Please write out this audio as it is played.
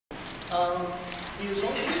He is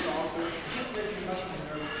also an author. This makes me much more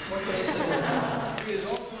nervous. He is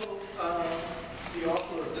also the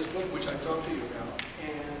author of this book, which I talked to you about,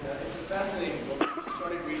 and it's a fascinating book. I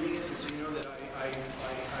started reading it, since you know that I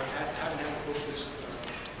haven't had a book this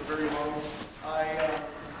for very long.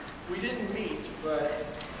 We didn't meet, but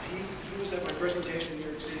he was at my presentation in New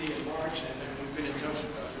York City in March, and we've been in touch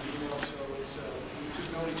through email, so we've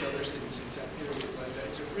just known each other since that period. But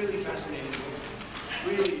it's a really fascinating book.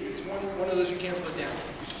 Really, it's one of those you can't put down.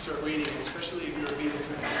 You should start reading it, especially if you're a Beatle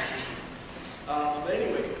fan. But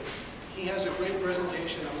anyway, he has a great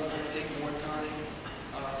presentation. I'm not going to take more time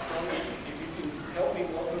from it. If you can help me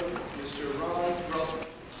welcome Mr. Grelsamer.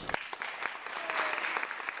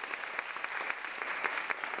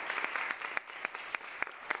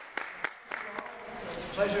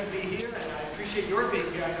 Pleasure to be here, and I appreciate your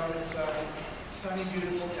being here. I know it's a sunny,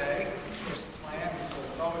 beautiful day. Of course, it's Miami, so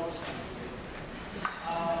it's always a sunny day.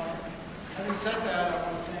 Having said that, I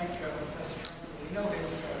want to thank Professor Tranquilino.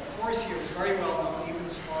 His course here is very well known, even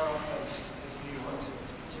as far up as New York, so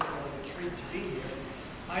it's particularly a treat to be here.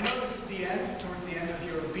 I know this is the end, towards the end of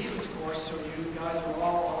your Beatles course, so you guys are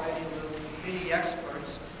all already little mini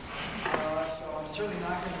experts. So I'm certainly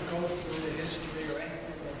not going to go through the history or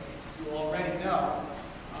anything that you already know.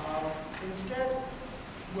 Instead,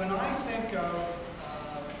 when I think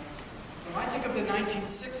of the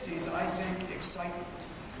 1960s, I think excitement.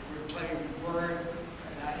 We're playing word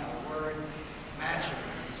matching.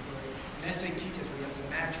 In SAT test, we have to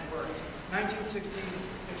match words. 1960s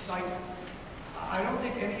excitement. I don't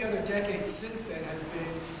think any other decade since then has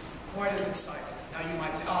been quite as exciting. Now you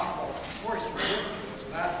might say, oh, well, of course you're different, so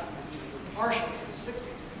that's partial to the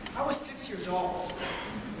 60s. I was 6 years old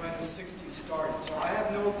when the 60s started, so I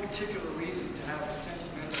have no particular reason to have a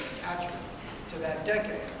sentimental attachment to that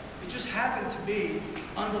decade. It just happened to be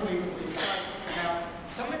unbelievably exciting. Now,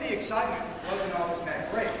 some of the excitement wasn't always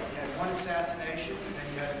that great. You had one assassination, and then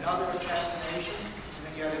you had another assassination, and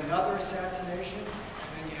then you had another assassination,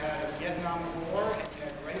 and then you had a Vietnam War, and you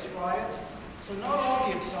had race riots. So not all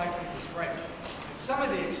the excitement was great. And some of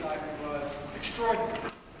the excitement was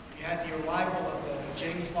extraordinary. You had the arrival of the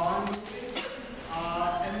James Bond movies,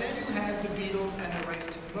 and then you had the Beatles and the race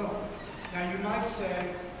to the moon. Now you might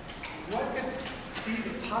say, what could be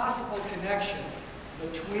the possible connection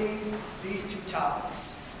between these two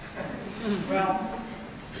topics? Well,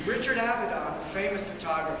 Richard Avedon, a famous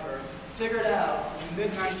photographer, figured out in the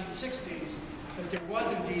mid-1960s that there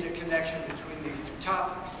was indeed a connection between these two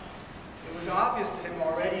topics. It was obvious to him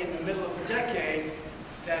already in the middle of the decade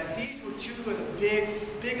that these were two of the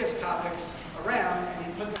biggest topics around, and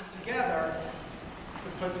he put them together to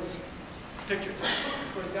put this picture together.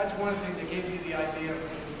 Of course, that's one of the things that gave me the idea of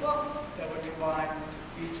a book that would combine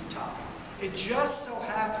these two topics. It just so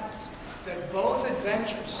happens that both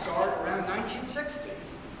adventures start around 1960,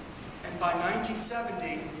 and by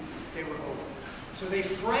 1970, they were over. So they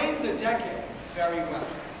framed the decade very well.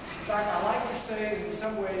 In fact, I like to say in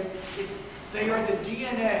some ways, they are the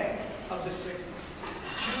DNA of the 60s.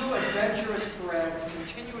 Two adventurous threads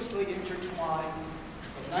continuously intertwined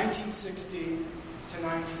from 1960 to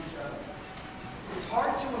 1970. It's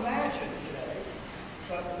hard to imagine today,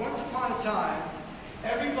 but once upon a time,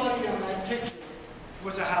 everybody on that picture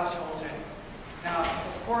was a household name. Now,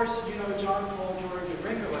 of course, you know John, Paul, George, and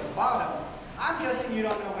Ringo at the bottom. I'm guessing you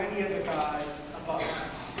don't know any of the guys above.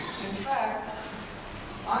 In fact,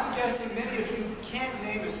 I'm guessing many of you can't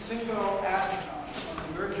name a single astronaut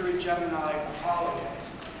from the Mercury, Gemini, Apollo days,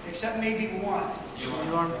 except maybe one.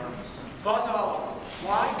 Buzz Aldrin.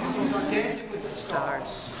 Why? Because he was on Dancing with the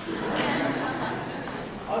Stars.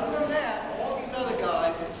 Other than that, all these other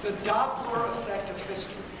guys, it's the Doppler effect of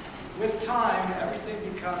history. With time,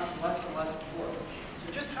 everything becomes less and less important.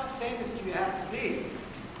 So just how famous do you have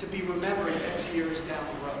to be remembered X years down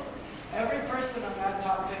the road? Every person on that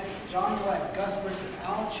top picture, John Glenn, Gus Grissom,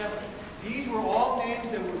 Alan Shepard, these were all names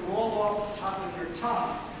that would roll off the top of your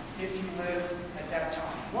tongue if you lived at that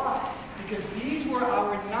time. Why? Because these were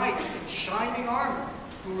our knights in shining armor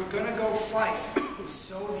who were going to go fight the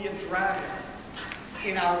Soviet dragon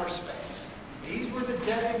in outer space. These were the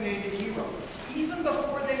designated heroes. Even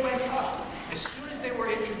before they went up, as soon as they were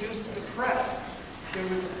introduced to the press, there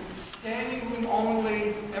was standing room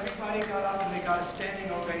only. Everybody got up and they got a standing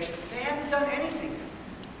ovation. They hadn't done anything yet.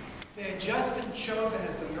 They had just been chosen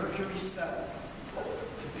as the Mercury 7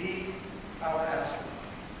 to be our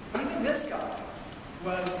astronauts. Even this guy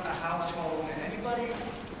was a household name. Anybody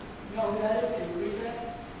know who that is? Can you read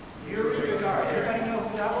that? Yuri Gagarin. Anybody know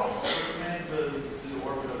who that was? The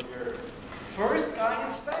orbit of the Earth. First guy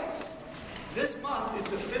in space. This month is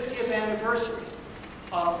the 50th anniversary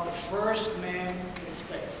of the first man in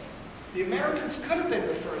space. The Americans could have been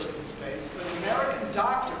the first in space, but American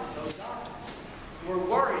doctors, those doctors, were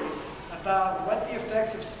worried about what the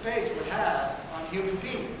effects of space would have on human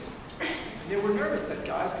beings. And they were nervous that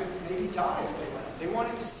guys could maybe die if they went. They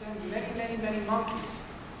wanted to send many, many, many monkeys.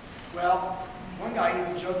 Well, one guy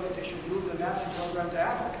even joked that they should move the NASA program to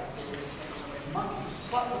Africa if they were going to send so many monkeys.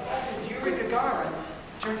 But the fact is, Yuri Gagarin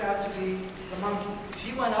turned out to be the monkey. Because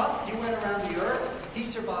he went up, he went around the Earth, he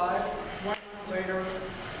survived. 1 month later,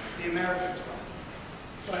 the Americans went.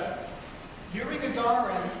 But Yuri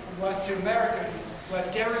Gagarin was to Americans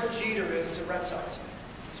what Derek Jeter is to Red Sox fans.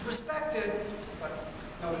 He's respected, but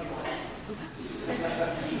nobody wants him.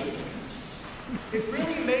 It's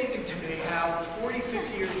really amazing to me how 40,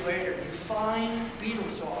 50 years later, you find Beatles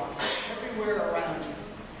songs everywhere around you.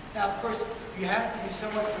 Now, of course, you have to be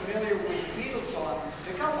somewhat familiar with Beatles songs to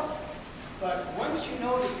pick up on them. But once you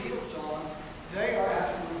know the Beatles songs, they are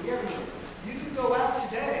absolutely everywhere. You can go out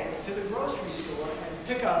today to the grocery store and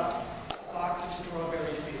pick up a box of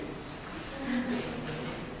Strawberry Fields.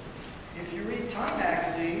 If you read Time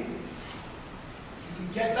magazine, you can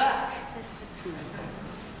get back.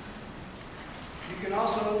 You can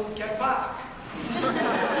also get back.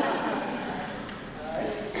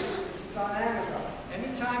 This is on Amazon.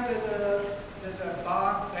 Anytime there's a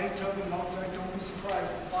Bach, Beethoven, Mozart, don't be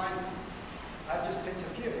surprised to find this. I've just picked a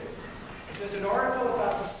few. If there's an article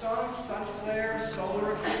about the sun, sun flares,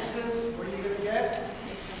 solar eclipses, what are you going to get?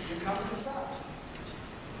 Here comes the sun.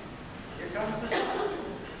 Here comes the sun.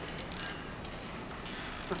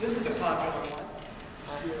 This is the popular one.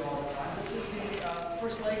 You see it all the time. This is the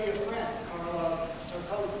First Lady of France, Carla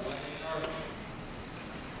Sarkozy.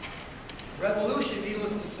 Revolution,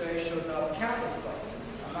 needless to say, shows up countless places.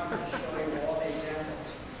 I'm not going to show you all the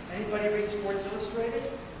examples. Anybody read Sports Illustrated?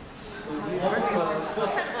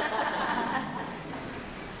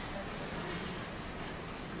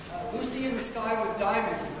 Lucy in the Sky with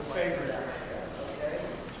Diamonds is a favorite. Okay?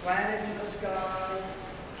 Planet in the Sky,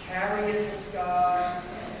 Carrie in the Sky,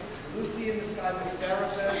 Lucy in the Sky with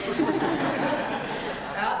Therapist.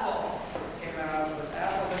 Apple came out with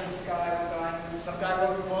Apple in the Sky with Diamonds. Some guy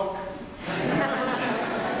wrote a book.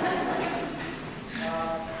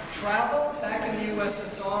 Travel, back in the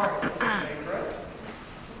USSR, is a favorite.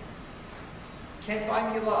 Can't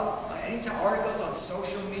Buy Me Love. Anytime articles on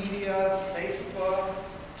social media, Facebook,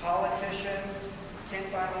 politicians,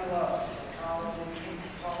 Can't Buy Me Love. Psychology,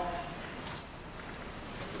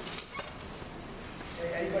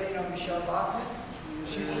 okay, anybody know Michelle Bachmann?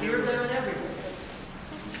 She's here, there, and everywhere.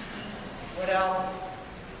 What album?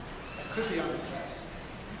 That could be on the test.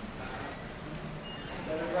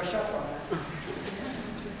 Better brush up on that.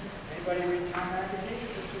 Anybody read Time magazine?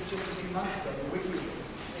 This was just a few months ago, the Wiki was.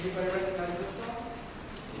 Anybody recognize this song?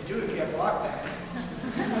 You do if you have Rock Band.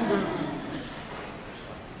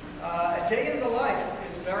 A Day in the Life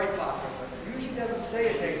is very popular. It usually doesn't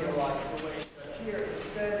say a day in the life the way it does here.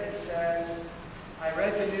 Instead, it says, I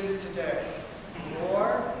read the news today.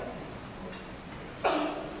 Or,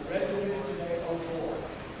 read the news today, oh boy.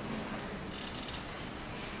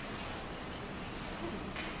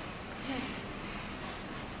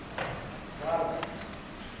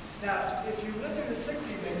 Now, if you lived in the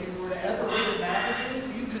 60s and you were to ever read a magazine,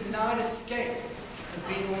 you could not escape the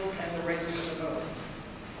Beatles and the Race to the Moon.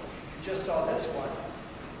 You just saw this one.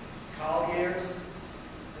 Collier's.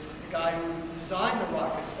 This is the guy who designed the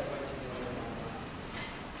rockets that went to the moon.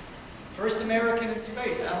 First American in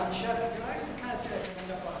space, Alan Shepard. I have to kind of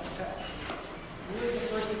end up on the test. Who was the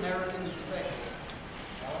first American in space?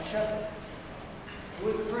 Alan Shepard. Who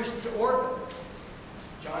was the first to orbit?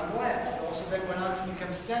 John Glenn, who also then went on to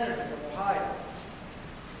become senator from Ohio.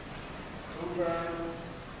 Hoover.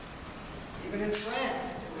 Even in France,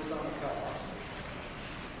 it was on the cover.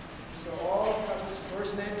 So all of the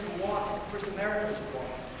first men to walk, first Americans to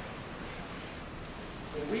walk.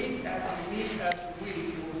 But week after week after week,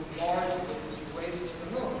 you were bombarded with this race to the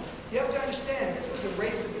moon. You have to understand, this was a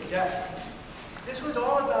race to the death. This was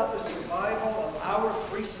all about the survival of our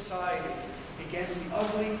free society against the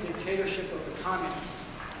ugly dictatorship of the communists.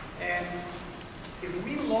 And if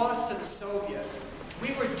we lost to the Soviets,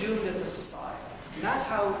 we were doomed as a society. And that's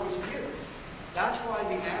how it was viewed. That's why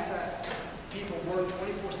the NASA people worked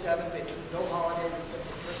 24/7. They took no holidays except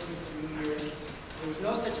for Christmas and New Year's. There was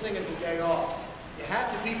no such thing as a day off. You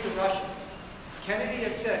had to beat the Russians. Kennedy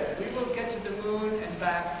had said, we will get to the moon and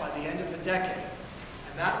back by the end of the decade.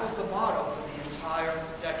 And that was the motto for the entire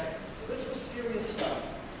decade. So this was serious stuff.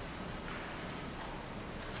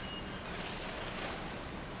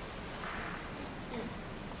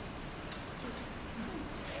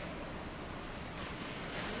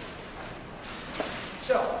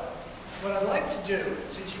 So, what I'd like to to do,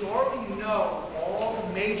 since you already know all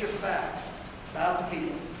the major facts about the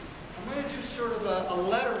Beatles, I'm going to do sort of a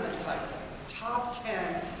Letterman type thing, top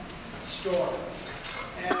 10 stories.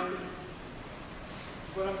 And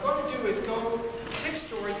what I'm going to do is go pick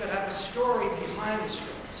stories that have a story behind the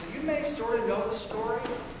story. So you may sort of know the story,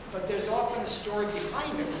 but there's often a story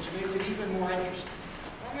behind it, which makes it even more interesting.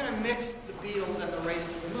 I'm going to mix the Beatles and the Race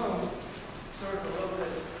to the Moon, sort of a little bit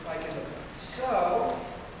like in the book. So,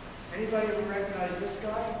 anybody ever recognize this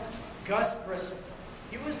guy? Gus Grissom.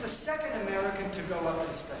 He was the second American to go up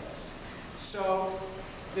in space. So,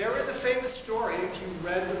 there is a famous story, if you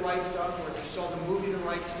read The Right Stuff or if you saw the movie The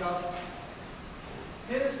Right Stuff.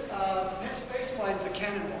 His space flight is a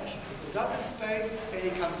cannonball shot. He goes up in space and he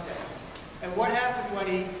comes down. And what happened when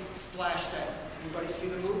he splashed down? Anybody see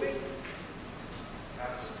the movie?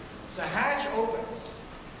 The hatch opens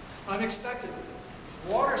unexpectedly.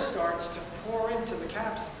 Water starts to pour into the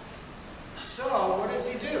capsule. So what does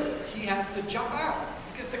he do? He has to jump out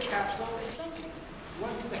because the capsule is sinking.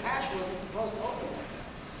 The hatch wasn't supposed to open like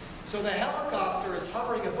that. So the helicopter is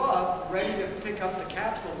hovering above, ready to pick up the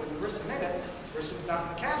capsule with Grissom in it. Grissom's not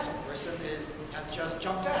in the capsule. Grissom has just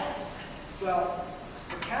jumped out. Well,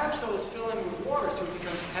 the capsule is filling with water, so it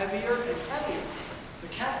becomes heavier and heavier.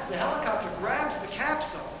 The helicopter grabs the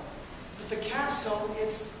capsule, but the capsule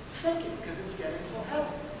is sinking because it's getting so heavy.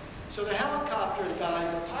 So the helicopter guys,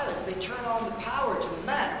 the pilots, they turn on the power to the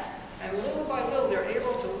max, and little by little they're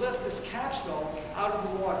able to lift this capsule out of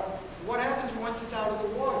the water. What happens once it's out of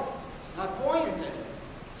the water? It's not buoyant anymore.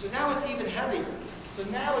 So now it's even heavier. So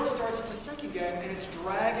now it starts to sink again, and it's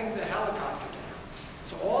dragging the helicopter down.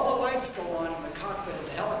 So all the lights go on in the cockpit of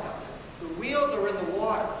the helicopter. The wheels are in the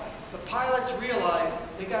water. The pilots realize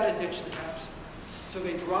they got to ditch the capsule. So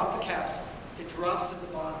they drop the capsule. It drops at the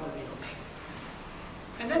bottom of the ocean.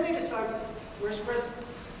 And then they decide, where's Grissom?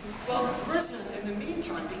 Well, Grissom, in the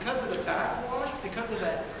meantime, because of the backwash, because of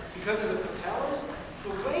the propellers,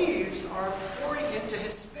 the waves are pouring into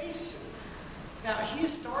his spacesuit. Now,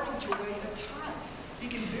 he's starting to weigh a ton. He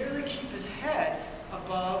can barely keep his head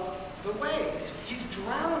above the waves. He's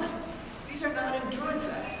drowning. These are not endurance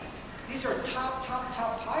athletes. These are top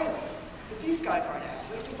pilots. But these guys aren't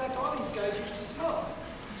athletes. In fact, all these guys used to smoke.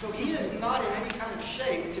 So he is not in any kind of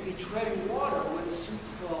shape to be treading water with a suit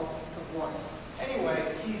full of water.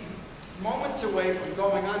 Anyway, he's moments away from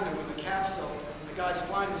going under with the capsule. The guys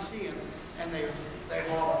finally see him, and they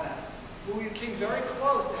haul him out. But we came very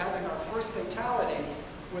close to having our first fatality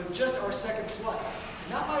with just our second flight.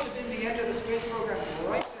 And that might have been the end of the space program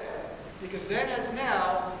right there. Because then, as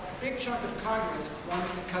now, a big chunk of Congress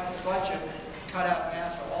wanted to cut the budget, cut out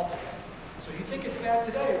NASA altogether. So you think it's bad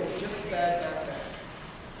today, or it's just bad back then?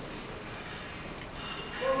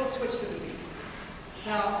 Well, we'll switch to the Beatles.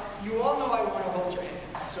 Now, you all know I Want to Hold Your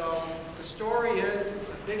Hand. So the story is, it's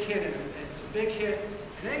a big hit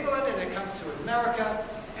in England, and it comes to America,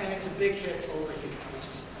 and it's a big hit over here, which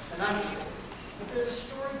is an understatement. But there's a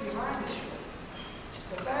story behind the story.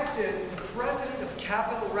 The fact is, the president of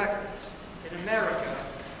Capitol Records in America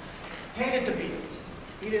hated the Beatles.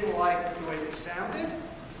 He didn't like the way they sounded.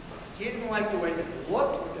 He didn't like the way that they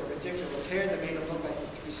looked with their ridiculous hair that made them look like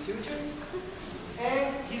the Three Stooges.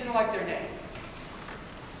 And he didn't like their name.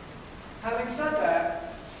 Having said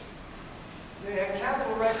that,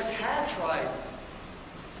 Capitol Records had tried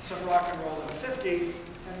some rock and roll in the 50s,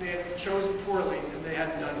 and they had chosen poorly, and they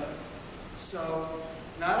hadn't done it. So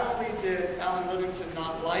not only did Alan Livingston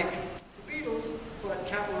not like the Beatles, but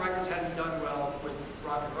Capitol Records hadn't done well with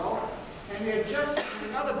rock and roll. And they had just seen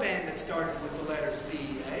another band that started with the letters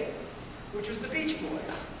B-E-A, which was the Beach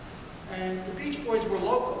Boys. And the Beach Boys were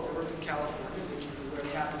local. They were from California, which is where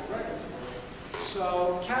Capitol Records were.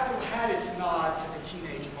 So Capitol had its nod to the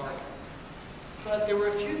teenage market. But there were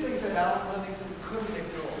a few things that Alan Livingston couldn't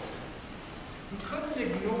ignore. He couldn't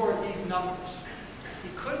ignore these numbers. He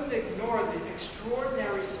couldn't ignore the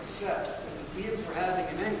extraordinary success that the Beatles were having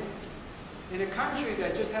in England. In a country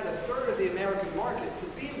that just had a third of the American market, the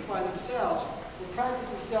Beatles by themselves were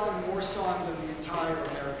practically selling more songs than the entire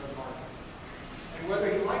American market. And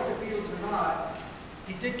whether he liked the Beatles or not,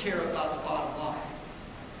 he did care about the bottom line.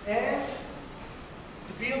 And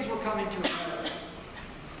the Beatles were coming to America.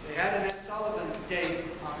 They had an Ed Sullivan date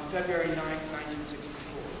on February 9, 1964.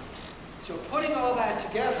 So putting all that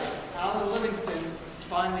together, Alan Livingston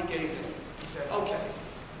finally gave in. He said, okay,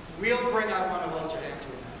 we'll bring I Want to Hold Your Hand to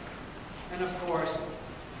America. And of course,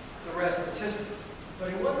 the rest is history. But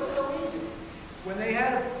it wasn't so easy. When they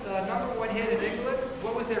had a #1 hit in England,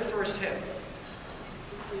 what was their first hit?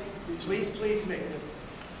 Please Please Me.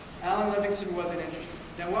 Alan Livingston wasn't interested.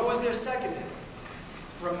 Now what was their second hit?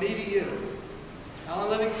 From Me to You. Alan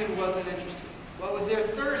Livingston wasn't interested. What was their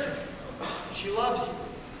third hit? She Loves You.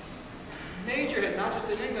 Major hit, not just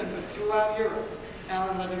in England, but throughout Europe.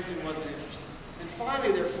 Alan Livingston wasn't interested. And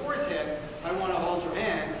finally, their fourth hit, I Want to Hold Your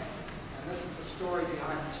Hand, and this is the story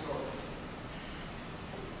behind the story.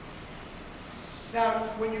 Now,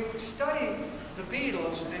 when you study the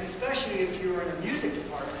Beatles, and especially if you're in a music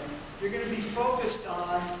department, you're going to be focused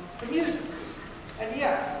on the music. And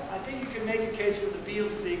yes, I think you can make a case for the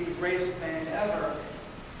Beatles being the greatest band ever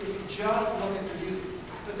if you just look at the music.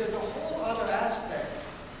 But there's a whole other aspect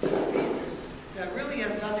to the Beatles that really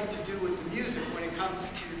has nothing to do with the music when it comes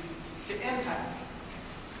to impact.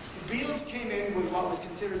 The Beatles came in with what was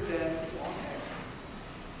considered then long hair.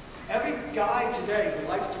 Every guy today who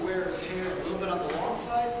likes to wear his hair a little bit on the long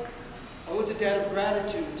side owes a debt of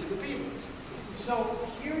gratitude to the Beatles. So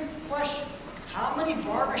here's the question. How many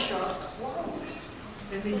barbershops closed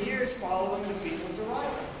in the years following the Beatles'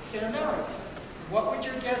 arrival in America? What would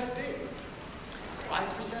your guess be?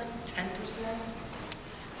 5%? 10%?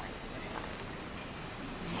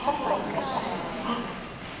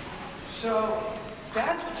 So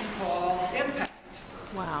that's what you call impact.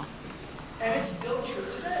 Wow. And it's still true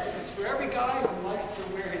today. Because for every guy who likes to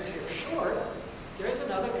wear his hair short, there's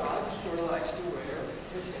another guy who sort of likes to wear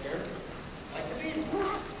his hair like the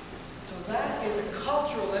Beatles. So that is a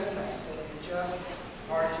cultural impact that is just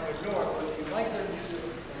hard to ignore, whether you like their music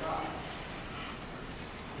or not.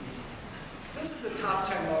 This is a top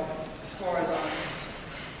 10 moment as far as I'm concerned.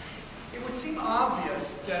 It would seem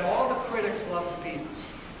obvious that all the critics love the Beatles.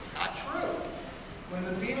 Not true. When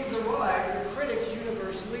the Beatles arrived, the critics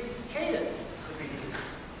universally hated the Beatles.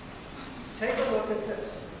 Take a look at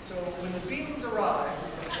this. So when the Beatles arrived,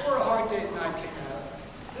 before A Hard Day's Night came out,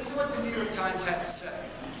 this is what the New York Times had to say.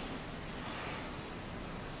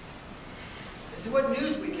 This is what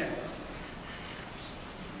Newsweek had to say.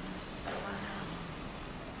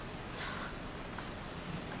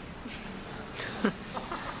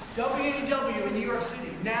 WADW in New York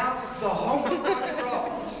City, now the home of rock and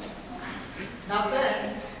roll. Not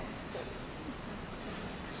then.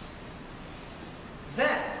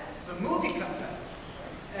 Then, the movie comes out.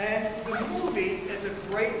 And the movie is a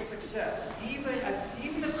great success.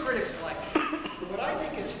 Even the critics like it. But what I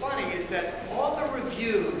think is funny is that all the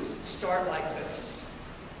reviews start like this.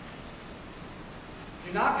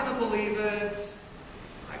 You're not going to believe it.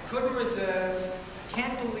 I couldn't resist. I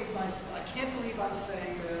can't believe I'm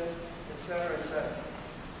saying this, etc., etc.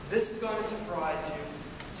 This is going to surprise you.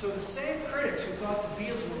 So the same critics who thought the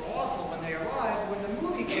Beatles were awful when they arrived, when the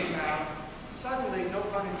movie came out, suddenly, no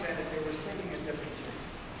pun intended, they were singing a different tune.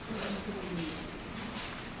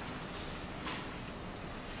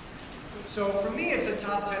 So for me, it's a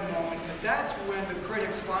top 10 moment, because that's when the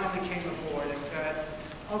critics finally came aboard and said,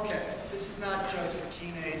 okay, this is not just for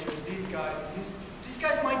teenagers. These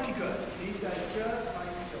guys might be good. These guys just might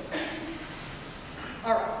be good.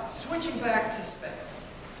 All right, switching back to space.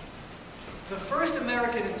 The first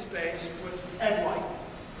American in space was Ed White.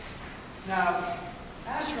 Now,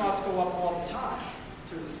 astronauts go up all the time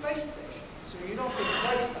to the space station, so you don't think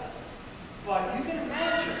twice about it. But you can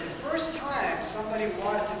imagine the first time somebody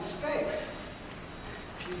wanted to space,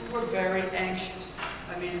 people were very anxious.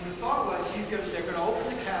 I mean, the thought was they're going to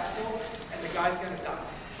open the capsule and the guy's going to die.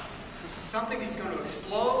 He's going to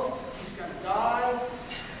explode, he's going to die.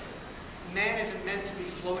 Man isn't meant to be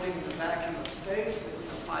floating in the vacuum of space,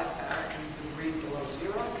 5,000 degrees below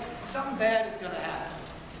zero. Something bad is going to happen.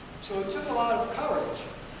 So it took a lot of courage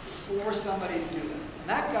for somebody to do that. And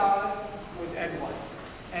that guy was Ed White.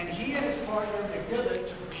 And he and his partner, Mick Dillon,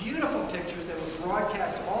 took beautiful pictures that were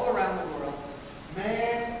broadcast all around the world.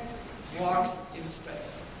 Man walks in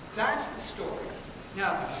space. That's the story.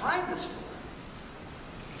 Now, behind the story,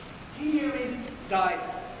 he nearly died.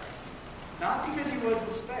 Not because he was in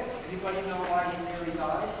space. Anybody know why he nearly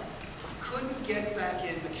died? He couldn't get back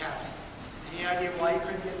in the capsule. Any idea why he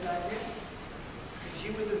couldn't get back in? Because he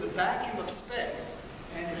was in the vacuum of space,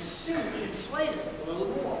 and his suit inflated a little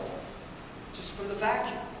more, just from the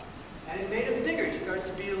vacuum. And it made him bigger. He started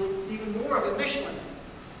to be even more of a Michelin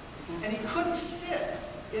Man. And he couldn't fit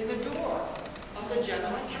in the door of the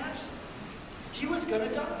Gemini capsule. He was going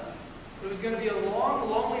to die. It was going to be a long,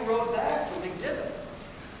 lonely road back for Mick Dillon.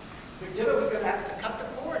 Mick Dillon was going to have to cut the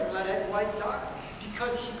cord and let Ed White die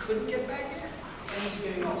because he couldn't get back in. And he was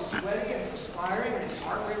getting all sweaty and perspiring, and his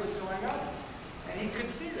heart rate was going up. And he could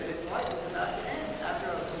see that his life was about to end after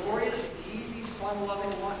a glorious, easy,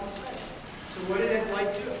 fun-loving walk in space. So what did Ed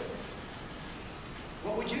White do?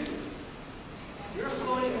 What would you do? You're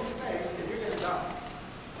floating in space, and you're going to die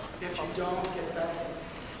if you don't get back in.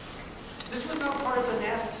 This was not part of the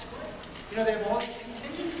NASA script. You know, they have all these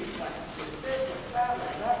contingency plans with this, with that,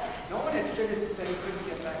 with that. No one had figured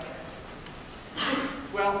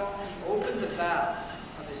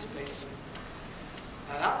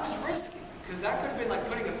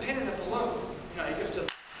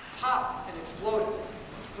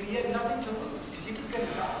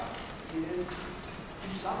He didn't do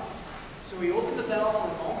something. So he opened the valve for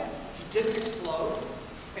a moment, he didn't explode,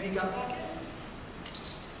 and he got back in.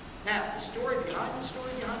 Now, the story behind the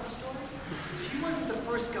story is he wasn't the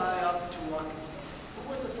first guy up to walk in space. Who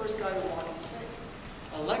was the first guy to walk in space?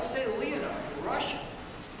 Alexei Leonov, the Russian.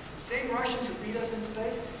 The same Russians who beat us in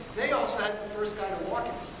space, they also had the first guy to walk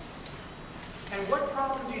in space. And what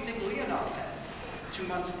problem do you think Leonov had 2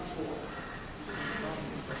 months before?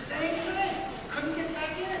 Same thing. Couldn't get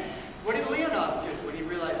back in. What did Leonov do when he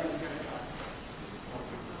realized he was going to die?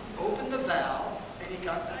 Opened the valve, and he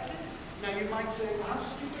got back in. Now you might say, well, how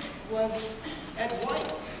stupid was Ed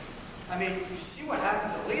White? I mean, you see what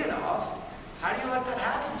happened to Leonov. How do you let that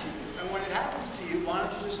happen to you? And when it happens to you, why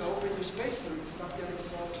don't you just open your spacesuit and stop getting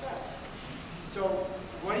so upset? So,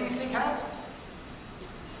 what do you think happened?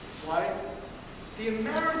 Why? The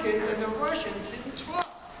Americans and the Russians didn't talk.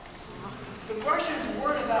 The Russians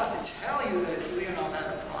weren't about to tell you that Leonov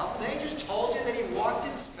had a problem. They just told you that he walked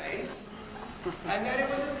in space and that it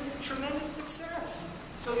was a tremendous success.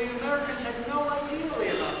 So the Americans had no idea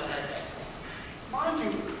Leonov had that problem.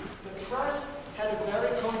 Mind you, the press had a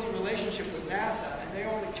very cozy relationship with NASA, and they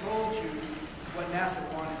only told you what NASA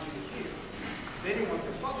wanted you to hear. They didn't want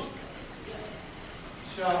their funding to come.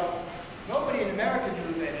 So nobody in America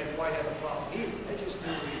knew that Ed White had a problem either. They just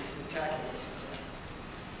knew he was a spectacular success.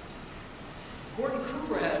 Gordon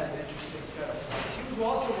Cooper had an interesting set of flights. He was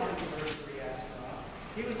also one of the Mercury astronauts.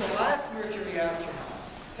 He was the last Mercury astronaut.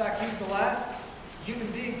 In fact, he was the last human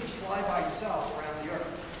being to fly by himself around the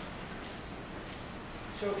Earth.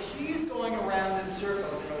 So he's going around in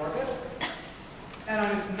circles in orbit, and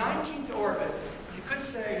on his 19th orbit, you could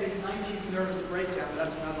say his 19th nervous breakdown, but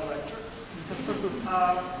that's another lecture.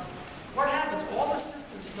 What happens? All the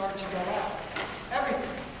systems start to go out.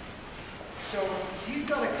 Everything. So he's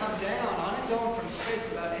going to come down on his own from space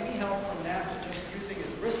without any help from NASA, just using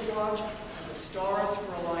his wristwatch and the stars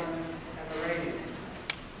for alignment and the radio.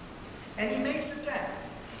 And he makes it down.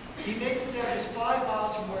 He makes it down just 5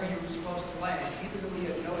 miles from where he was supposed to land, even though he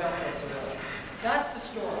had no help whatsoever. That's the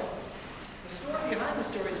story. The story behind the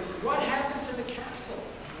story is what happened to the capsule?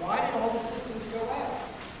 Why did all the systems go out?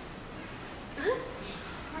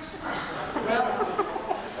 Well,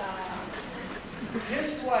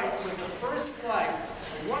 his flight was the first flight,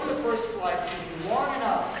 one of the first flights to be long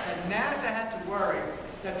enough that NASA had to worry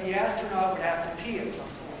that the astronaut would have to pee at some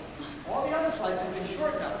point. All the other flights had been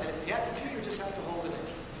short enough that if you had to pee, you just have to hold it in.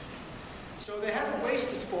 So they had a waste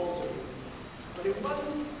disposal, but it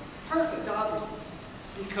wasn't perfect, obviously,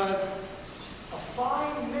 because a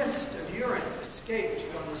fine mist of urine escaped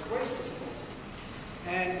from this waste disposal.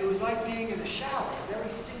 And it was like being in a shower, a very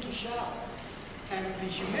stinky shower. And the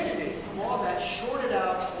humidity from all that shorted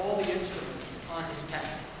out all the instruments on his pen.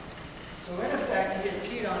 So in effect, he had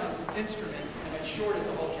peed on his instrument and it shorted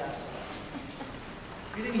the whole capsule.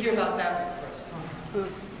 You didn't hear about that one, Chris.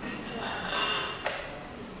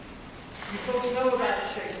 You folks know about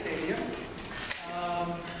Shea Stadium.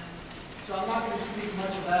 So I'm not going to speak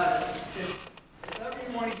much about it. If ever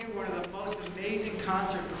you want to hear one of the most amazing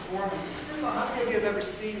concert performances, how many of you have ever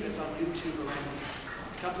seen this on YouTube or anything?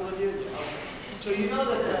 A couple of you? Okay. So you know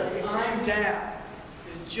that the I'm Down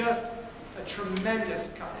is just a tremendous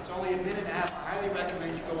cut. It's only a minute and a half. I highly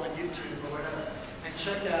recommend you go on YouTube or whatever and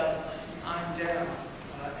check out I'm Down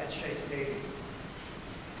at Shea Stadium.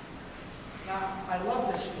 Now, I love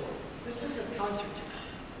this story. This is a concert ticket.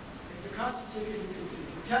 It's a concert ticket you can see,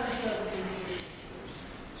 September 17th.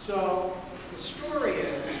 So the story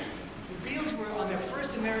is, the Beatles were on their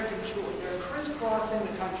first American tour. They're crisscrossing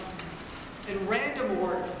the country in random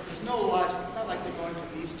order. There's no logic. It's not like they're going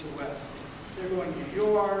from east to west. They're going New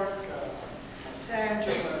York, Los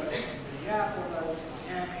Angeles, Minneapolis,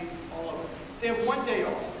 Miami, all over. They have 1 day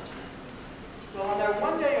off. Well, on their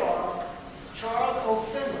 1 day off, Charles O.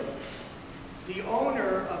 Finley, the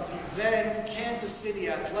owner of the then Kansas City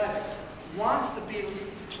Athletics, wants the Beatles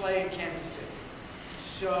to play in Kansas City.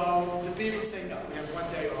 So the Beatles say, no, we have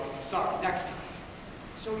 1 day off. Sorry, next time.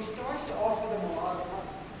 So he starts to offer them a lot of money.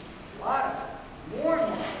 A lot of money. More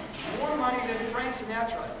money. More money than Frank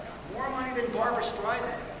Sinatra got. More money than Barbra Streisand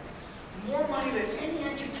got. More money than any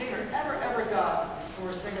entertainer ever got for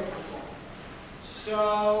a single performance.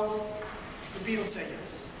 So the Beatles say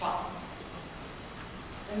yes. Fine.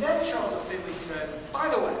 And then Charles O. Finley says, by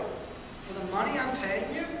the way, for the money I'm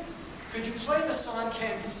paying you, could you play the song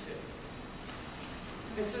Kansas City?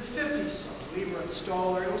 It's a 50s song, Lieber and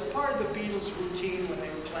Stoller. It was part of the Beatles' routine when they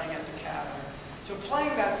were playing at the Cavern. So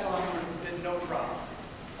playing that song would have been no problem.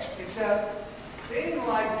 Except they didn't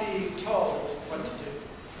like being told what to do.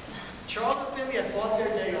 Charles and Finley had bought their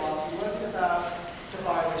day off. He wasn't about to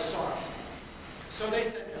buy their songs. So they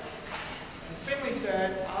said no. Finley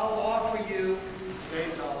said, I'll offer you, in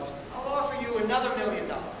today's dollars, I'll offer you another $1 million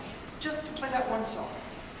just to play that one song.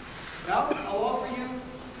 No, I'll offer you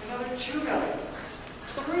another $2 million,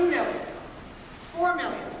 $3 million, $4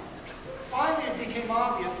 million. Finally, it became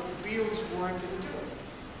obvious that the Beatles weren't going to do it.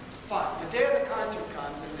 Fine. The day of the concert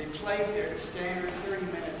comes, and they play their standard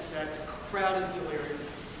 30-minute set. The crowd is delirious.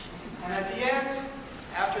 And at the end,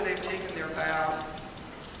 after they've taken their bow,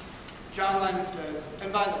 John Lennon says,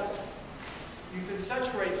 and by the way, you've been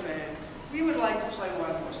such great fans, we would like to play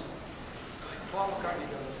one more song. Paul McCartney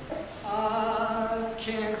goes,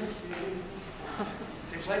 Kansas City.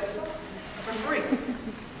 They played the song for free.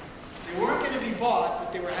 They weren't going to be bought,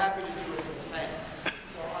 but they were happy to do it for the fans.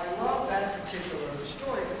 So I love that particular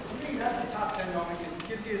story, because to me, that's a top 10 moment, because it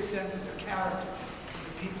gives you a sense of the character of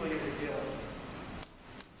the people you're dealing with.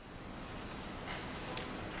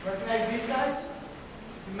 Recognize these guys?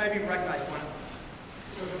 You maybe recognize one of them.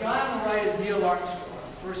 So the guy on the right is Neil Armstrong,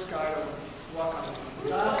 the first guy to walk on the moon. The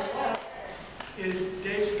guy on the left is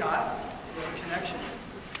Dave Scott. You have a connection?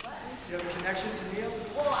 What? You have a connection to Neil?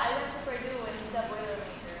 Well, I went to Purdue and he's a Boilermaker.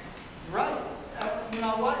 Right. You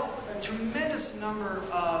know what? A tremendous number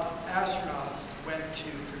of astronauts went to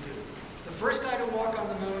Purdue. The first guy to walk on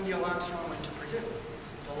the moon, Neil Armstrong, went to Purdue.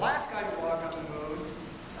 The last guy to walk on the moon,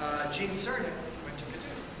 Gene Cernan, went to Purdue.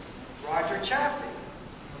 Roger Chaffee,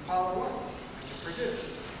 Apollo 1, went to Purdue.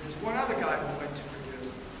 There's one other guy who went to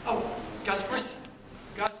Purdue. Oh, Gus Grissom.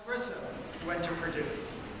 Gus Grissom went to Purdue.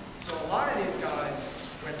 So a lot of these guys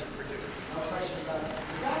went to Purdue. No question about it.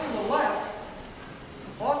 The guy on the left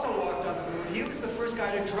also walked on the moon. He was the first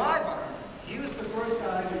guy to drive on the moon. He was the first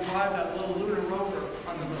guy to drive that little lunar rover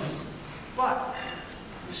on the moon. But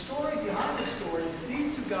the story behind the story is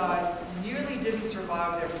these two guys nearly didn't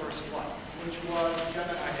survive their first flight, which was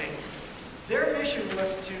Gemini 8. Their mission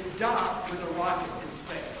was to dock with a rocket in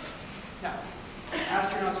space. Now,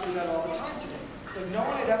 astronauts do that all the time today, but no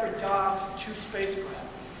one had ever docked two spacecraft.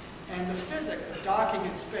 And the physics of docking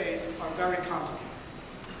in space are very complicated.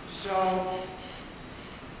 So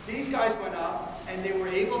these guys went up, and they were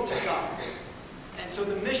able to dock. And so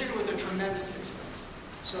the mission was a tremendous success.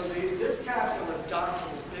 So this capsule is docked to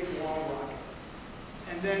this big, long rocket.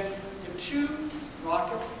 And then the two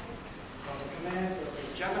rockets, the command,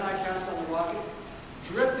 the Gemini capsule and the rocket,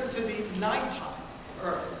 drifted to the nighttime of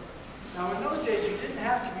Earth. Now, in those days, you didn't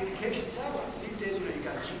have communication satellites. These days, you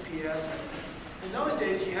got GPS. In those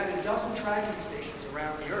days, you had a dozen tracking stations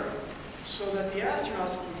around the Earth, so that the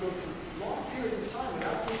astronauts would go through long periods of time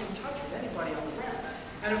without being in touch with anybody on the ground.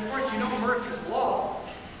 And of course, you know Murphy's Law.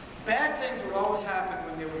 Bad things would always happen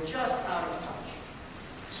when they were just out of touch.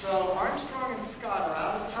 So Armstrong and Scott are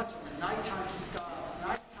out of touch in the nighttime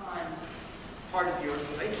part of the Earth,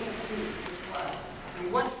 so they can't see it pitch black.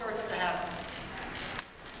 And what starts to happen?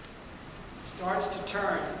 It starts to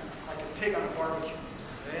turn like a pig on a barbecue,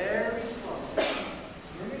 very slowly.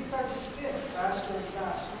 And then they start to spin faster and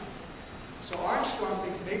faster. So Armstrong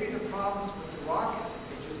thinks maybe the problem's with the rocket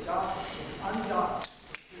that they just docked, so he undocked.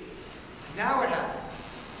 Now what happens?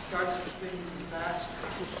 It starts to spin even faster.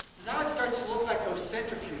 So now it starts to look like those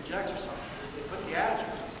centrifuge exercises that they put the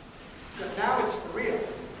astronauts. So now it's for real.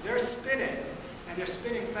 They're spinning, and they're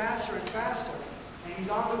spinning faster and faster. And he's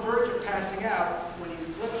on the verge of passing out when he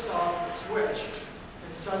flips off the switch,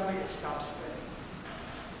 and suddenly it stops spinning.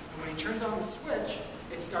 And when he turns on the switch,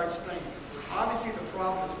 it starts spinning. So obviously the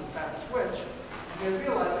problem is with that switch, and they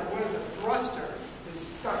realize that one of the thrusters is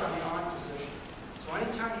stuck on the on position. So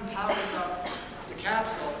anytime he powers up the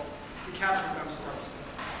capsule's going to start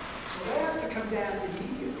spinning. So they have to come down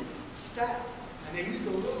immediately, stat. And they use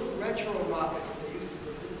the little retro rockets that they use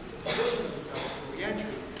to position themselves for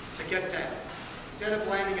re-entry to get down. Instead of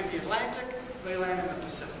landing in the Atlantic, they land in the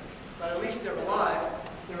Pacific. But at least they're alive.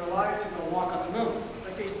 They're alive to go walk on the moon.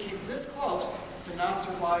 But they came this close to not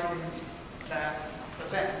surviving that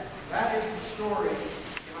event. So that is the story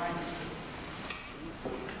behind the story.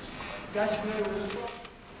 You guys familiar with this song?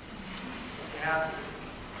 You have to.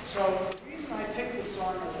 So the reason I picked this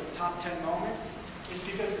song as a top 10 moment is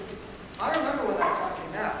because I remember when that song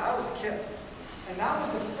came out. I was a kid. And that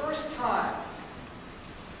was the first time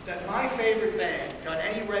that my favorite band got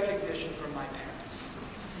any recognition from my parents.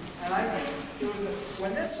 And I think it was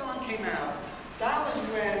when this song came out, that was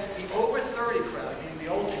when the over 30 crowd, meaning the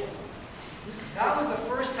old people, that was the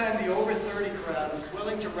first time the over 30 crowd was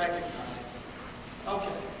willing to recognize,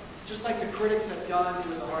 okay, just like the critics had done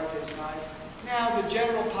with A Hard Day's Night, now the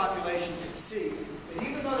general population could see that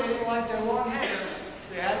even though they didn't like their long hair,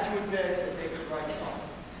 they had to admit that they could write songs.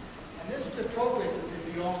 And this is appropriate that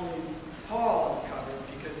they be only Paul on the cover,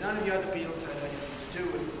 because none of the other Beatles had anything to do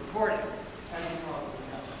with the recording, as you probably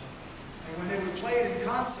know. And when they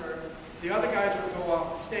concert, the other guys would go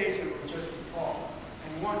off the stage and it would just be Paul.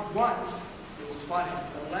 And once, it was funny,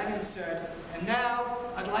 Lennon said, "And now,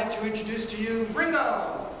 I'd like to introduce to you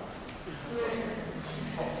Ringo!"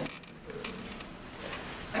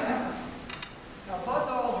 Now, Buzz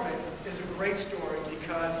Aldrin is a great story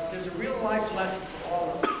because there's a real-life lesson for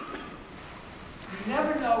all of us. You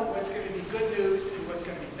never know what's going to be good news and what's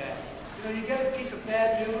going to be bad. You know, you get a piece of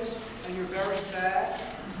bad news and you're very sad,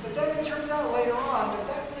 but then it turns out later on that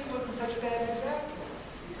that really wasn't such bad news after all,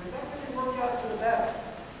 because that really worked out for the better.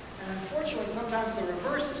 And unfortunately, sometimes the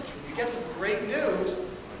reverse is true. You get some great news,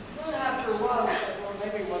 then after a while, it's like, well,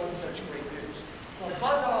 maybe it wasn't such great news. Well,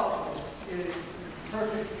 Buzz Aldrin is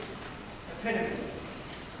perfect epitome.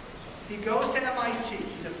 He goes to MIT.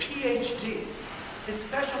 He's a PhD. His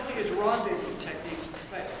specialty is rendezvous techniques in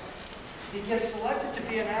space. He gets selected to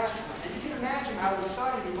be an astronaut. And you can imagine how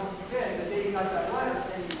excited he must have been the day he got that letter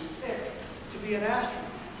saying he was picked to be an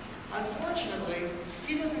astronaut. Unfortunately,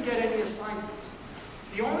 he doesn't get any assignments.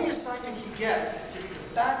 The only assignment he gets is to be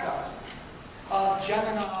the backup of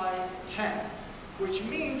Gemini 10, which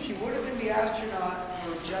means he would have been the astronaut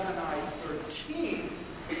for Gemini 13,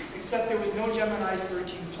 except there was no Gemini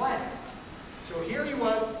 13 planet. So here he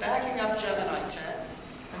was backing up Gemini 10,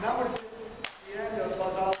 and that would have been the end of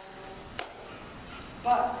Buzz Aldrin.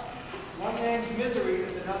 But one man's misery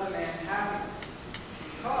is another man's happiness,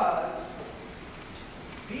 because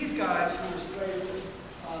these guys who were slated to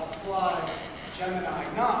fly Gemini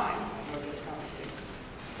 9, I know it gets complicated.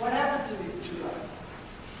 What happens to these two guys?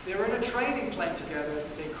 They were in a training plane together.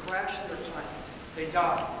 They crashed their plane. They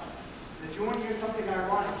died. And if you want to hear something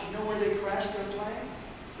ironic, do you know where they crashed their plane?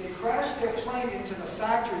 They crashed their plane into the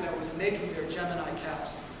factory that was making their Gemini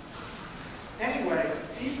capsule. Anyway,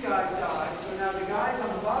 these guys died, so now the guys on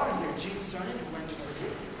the bottom here, Gene Cernan, who went to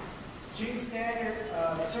Purdue, Gene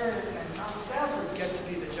Cernan and Tom Stafford get to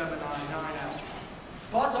be the Gemini 9 astronaut.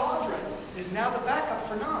 Buzz Aldrin is now the backup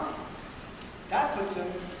for 9. That puts him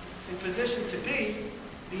in position to be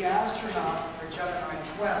the astronaut for Gemini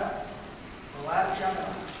 12, the last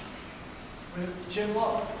Gemini, with Jim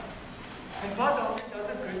Lovell. And Buzz Aldrin does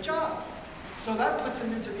a good job. So that puts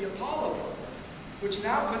him into the Apollo program, which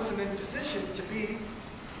now puts him in position to be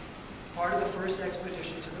part of the first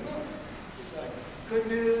expedition to the moon. It's like good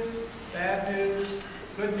news, bad news,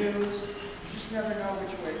 good news. You just never know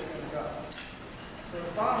which way it's going to go. So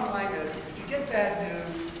the bottom line is, if you get bad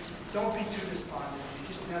news, don't be too despondent. You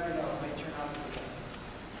just never know. It may turn out for the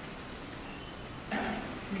best.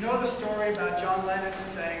 You know the story about John Lennon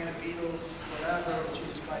saying the Beatles, whatever,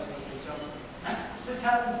 Jesus Christ, okay, so this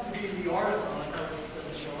happens to be the article. I know it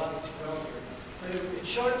doesn't show up, it's earlier. But it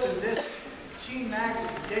showed up in this teen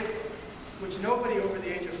magazine, Date, which nobody over the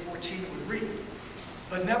age of 14 would read.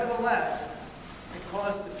 But nevertheless, it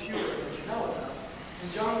caused the furor that you know about.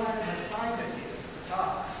 And John Lennon has signed it here at the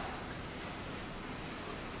top.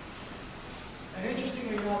 And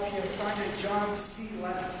interestingly enough, he has signed it John C.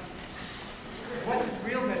 Lennon. What's his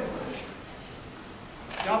real middle initial?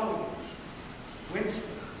 W.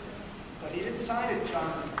 Winston. But he didn't sign it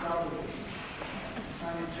John W. He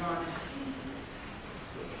signed it John C.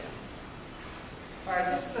 All right,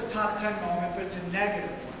 this is a top 10 moment, but it's a negative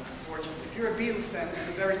one, unfortunately. If you're a Beatles fan, this is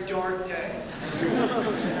a very dark day in the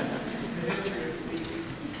history of the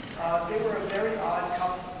Beatles. They were a very odd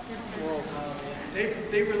couple.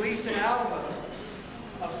 They released an album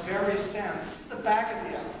of various sounds. This is the back of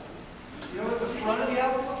the album. You know what the front of the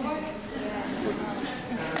album looks like?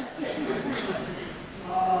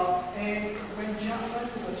 And when John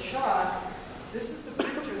Lennon was shot, this is the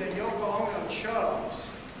picture that Yoko Ono chose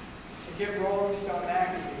to give Rolling Stone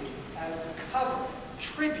magazine as the cover,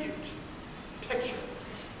 tribute picture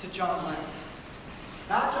to John Lennon.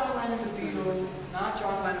 Not John Lennon the Beatle, not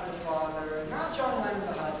John Lennon the father, not John Lennon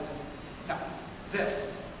the husband. No,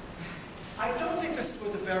 this. I don't think this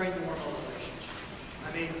was a very normal relationship.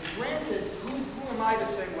 I mean, granted, who am I to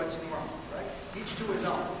say what's normal, right? Each to his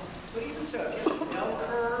own. But even so, if you have a bell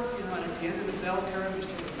curve, you know, and at the end of the bell curve, you're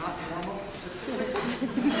sort of not normal statistically.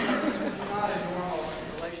 This was not a normal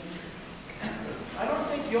relationship. I don't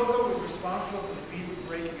think Yoko was responsible for the Beatles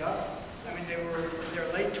breaking up. I mean, they were in their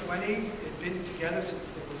late 20s. They'd been together since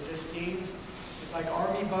they were 15. It's like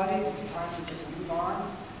army buddies. It's time to just move on.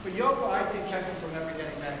 But Yoko, I think, kept them from ever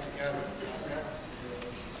getting back together.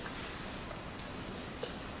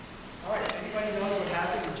 All right, anybody know what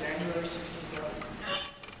happened in January '67?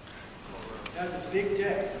 That was a big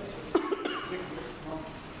day. So it was a big moment.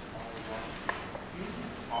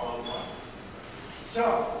 Apollo 1. So,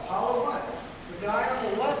 Apollo 1. The guy on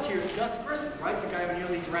the left here is Gus Grissom, right? The guy who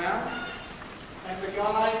nearly drowned. And the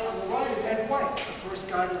guy on the right is Ed White, the first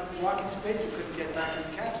guy to walk in space who couldn't get back in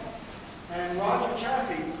the capsule. And Roger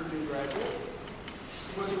Chaffee, Purdue graduate,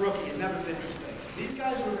 was a rookie, had never been in space. These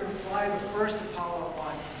guys were going to fly the first Apollo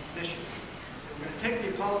 1 mission. They were going to take the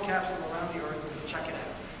Apollo capsule around the Earth and check it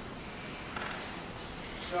out.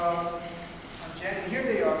 So, and here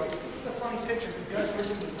they are. This is a funny picture because Gus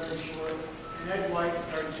Grissom is very short and Ed White is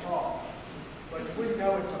very tall. But you wouldn't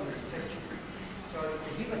know it from this picture. So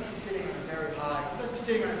he must be sitting on a very high, he must be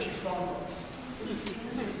sitting on a few phone books.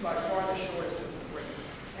 This is by far the shortest of the three.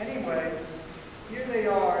 Anyway, here they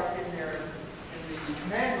are in the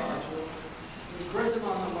command module, with Grissom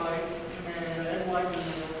on the right, and Ed White in the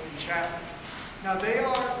middle, and Chaffee. Now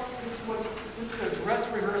this is a dress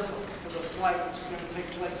rehearsal for the flight, which is going to take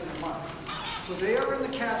place in a month. So they are in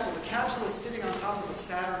the capsule. The capsule is sitting on top of a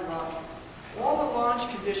Saturn rocket. All the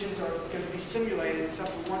launch conditions are going to be simulated except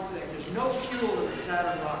for one thing. There's no fuel in the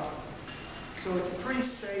Saturn rocket. So it's a pretty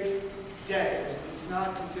safe day. It's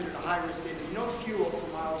not considered a high-risk day. There's no fuel for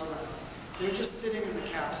miles around. They're just sitting in the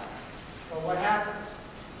capsule. But what happens?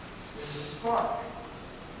 There's a spark.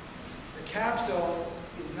 The capsule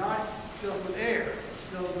is not filled with air. It's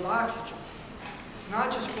filled with oxygen. It's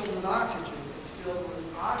not just filled with oxygen. It's filled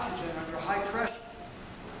with oxygen under high pressure.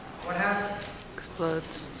 What happens?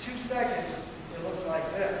 Explodes. 2 seconds, it looks like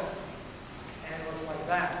this, and it looks like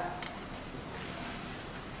that.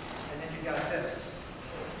 And then you got this.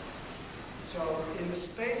 So in the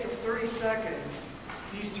space of 30 seconds,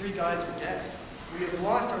 these three guys are dead. We have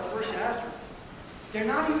lost our first astronauts. They're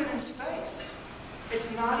not even in space. It's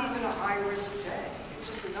not even a high-risk day. It's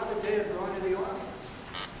just another day of going to the office.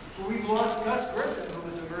 But we've lost Gus Grissom, who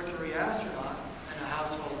was a Mercury astronaut and a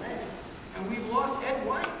household name. And we've lost Ed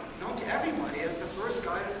White, known to everybody as the first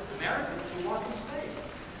guy, American, to walk in space.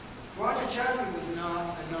 Roger Chaffee was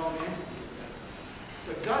not a known entity.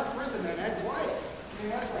 But Gus Grissom and Ed White, I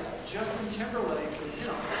mean, that's like Justin Timberlake, and, you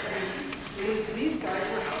know, I mean, these guys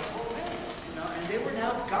were household names, you know, and they were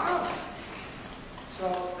now gone. So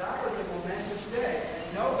that was a momentous day,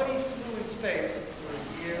 and nobody flew in space for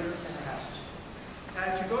a year and a half.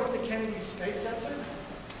 Now, if you go to the Kennedy Space Center,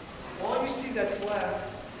 all you see that's left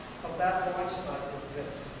of that launch site is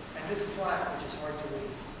this, and this plaque, which is hard to read.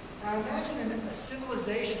 Now imagine a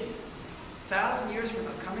civilization 1,000 years from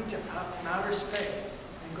now coming from outer space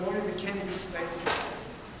and going to the Kennedy Space Center.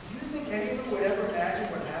 Do you think any of them would ever imagine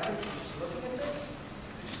what happened from just looking at this?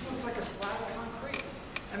 It just looks like a slab of concrete.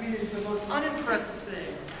 I mean, it is the most unimpressive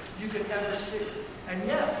thing you could ever see. And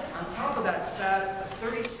yet, on top of that sat a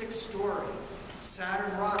 36-story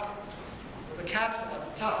Saturn rocket with a capsule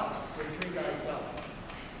at the top where the three guys go.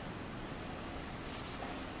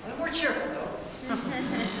 And we're cheerful, though.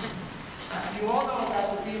 You all know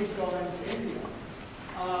about the Beatles going to India.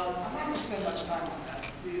 I'm not going to spend much time on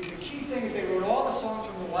that. The key thing is they wrote all the songs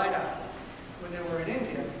from the White Album when they were in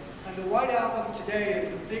India. And the White Album today is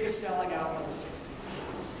the biggest selling album of the 60s.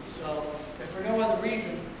 So, if for no other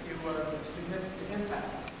reason, it was a significant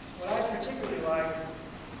impact. What I particularly like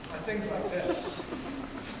are things like this.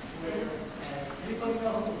 Where, anybody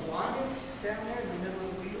know who the blonde is down there in the middle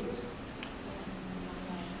of the Beatles?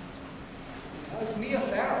 That was Mia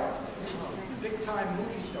Farrow, big-time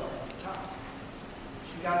movie star at the time.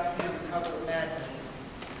 She got to be on the cover of Mad magazine.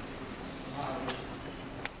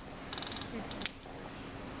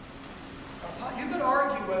 You could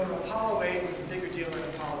argue whether Apollo 8 was a bigger deal than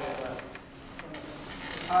Apollo 11 from a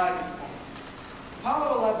society's point.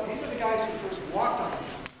 Apollo 11, these are the guys who first walked on the moon.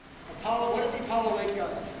 What did the Apollo 8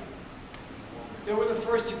 guys do? They were the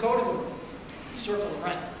first to go to the moon, circle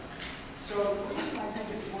around. So the reason I think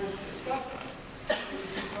it's worth discussing is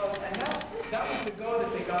because, and that was the go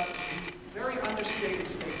that they got from these very understated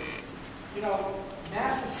statements. You know,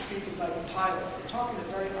 NASA speak is like pilots. They talk in a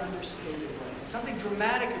very understated way. Something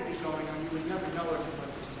dramatic could be going on. You would never know it from what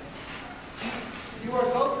they're saying. You are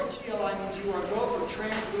go for TLI means you are go for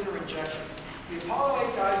translunar injection. The Apollo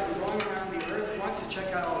 8 guys were going around the Earth once to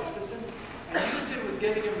check out all the systems, and Houston was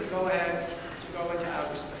giving him the go-ahead to go into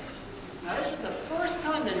outer space. Now, this was the first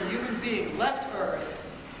time that a human being left Earth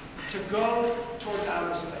to go towards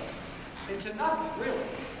outer space. Into nothing, really.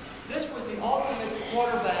 This was the ultimate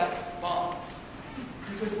quarterback bomb.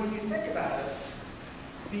 Because when you think about it,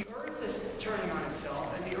 the Earth is turning on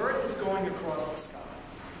itself, and the Earth is going across the sky.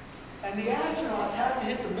 And the astronauts haven't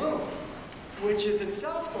hit the moon, which is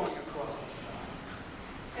itself going across the sky.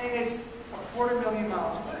 And it's 250,000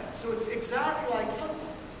 miles away. So it's exactly like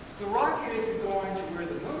football. The rocket isn't going to where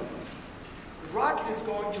the moon is. The rocket is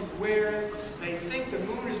going to where they think the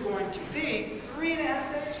moon is going to be 3.5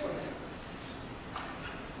 days from now.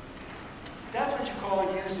 That's what you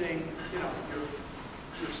call using, you know,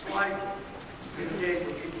 your slider. in the days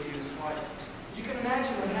where people used sliders. You can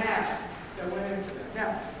imagine the math that went into that.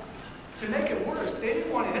 Now, to make it worse, they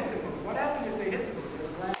didn't want to hit the moon. What happened if they hit the moon? They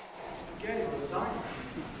would land like spaghetti or lasagna.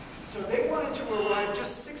 So they wanted to arrive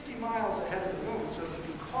just 60 miles ahead of the moon so as to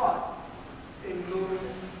be caught in the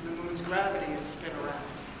moon's gravity and spin around.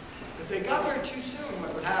 If they got there too soon,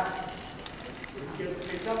 what would happen? They would get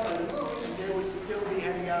picked up by the moon and they would still be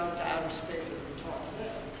heading out to outer space as we talk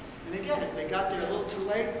today. And again, if they got there a little too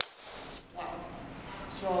late, splat.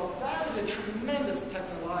 So that was a tremendous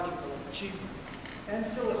technological achievement and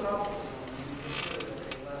philosophical when you consider that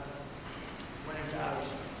they went into outer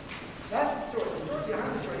space. That's the story. The story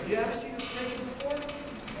behind the story. Have you ever seen this picture before?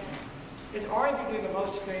 It's arguably the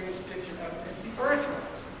most famous picture ever. It's the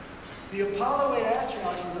Earthrise. The Apollo 8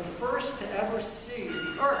 astronauts were the first to ever see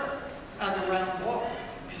the Earth as a round ball.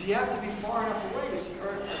 Because you have to be far enough away to see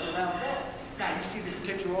Earth as a round ball. Now, you see this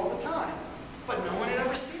picture all the time. But no one had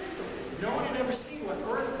ever seen it before. No one had ever seen what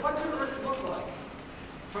could Earth look like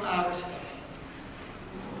from outer space.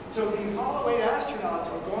 So the Apollo 8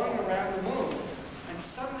 astronauts are going around the moon. And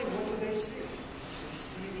suddenly, what do they see? They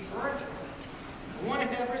see the Earth. No one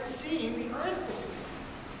had ever seen the Earth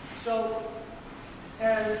before. So,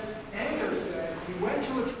 as Andrew said, we went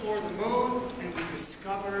to explore the moon and we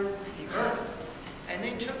discovered the Earth. And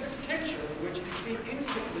they took this picture, which became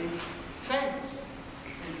instantly famous.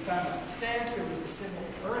 They found it on stamps, it was the symbol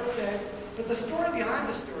of Earth Day. But the story behind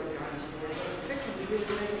the story is that the picture was really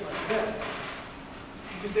taken like this.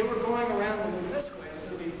 Because they were going around the moon this way,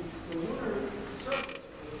 so the lunar surface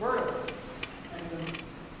was vertical, and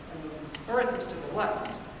the Earth was to the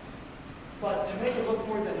left. But to make it look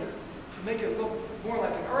more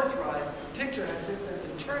like an Earthrise, the picture has since then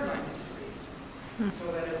been turned 90 degrees, so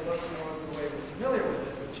that it looks more the way we're familiar with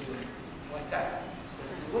it, which is like that. So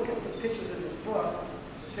if you look at the pictures in this book,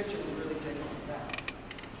 the picture was really taken like that.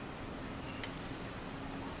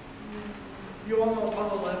 You all know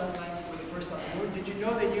Apollo 11 landed for the first time on the moon. Did you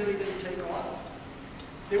know they nearly didn't take off?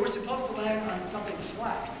 They were supposed to land on something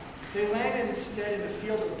flat. They landed instead in a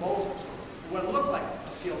field of boulders, what looked like a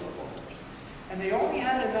field of boulders. And they only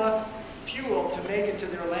had enough fuel to make it to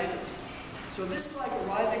their landing spot. So this is like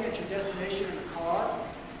arriving at your destination in a car,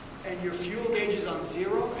 and your fuel gauge is on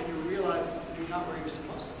 0, and you realize you're not where you're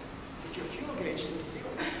supposed to be. But your fuel gauge says 0.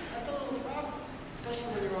 That's a little problem,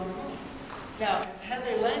 especially when you're on the moon. Now, had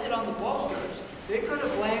they landed on the boulders, they could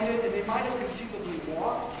have landed, and they might have conceivably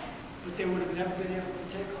walked, but they would have never been able to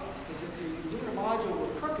take off. Because if the lunar module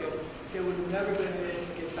were crooked, they would have never been able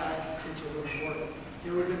to get back into lunar orbit. They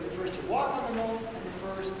would have been the first to walk on the moon and the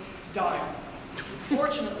first to die on the moon.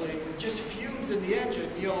 Fortunately, with just fumes in the engine,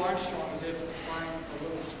 Neil Armstrong was able to find a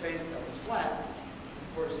little space that was flat.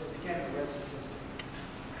 Of course, again, the rest is history.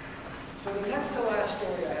 So the next to last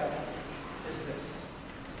story I have is this.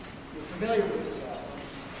 You're familiar with this album.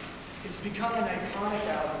 It's become an iconic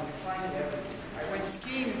album. You find it everywhere. I went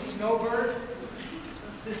skiing in Snowbird.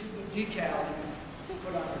 This is the decal you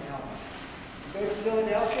put on the album. You go to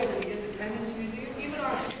Philadelphia to the Independence Museum. Even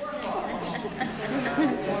our forefathers.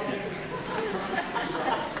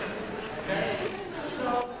 Okay?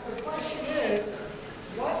 So the question is,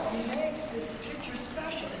 what makes this picture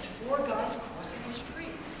special? It's 4 guys crossing the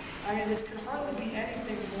street. I mean, this could hardly be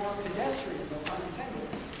anything more pedestrian, no pun intended,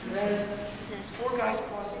 than 4 guys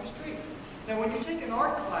crossing the street. Now, when you take an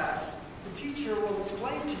art class, the teacher will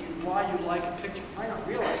explain to you why you like a picture. You might not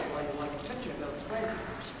realize why you like a picture. They'll explain the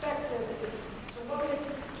perspective. So what makes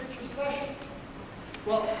this picture special?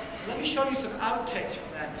 Well, let me show you some outtakes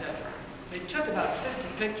from that day. They took about 50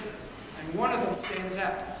 pictures, and one of them stands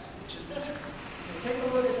out, which is this one. So take a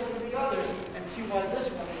look at some of the others and see why this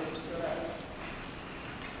one would have stood out.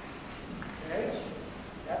 Okay?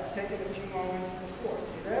 That's taken a few moments before.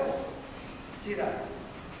 See this? See that?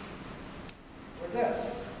 Or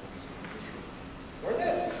this? Or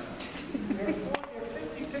this? There are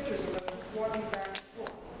 50 pictures of us just walking back and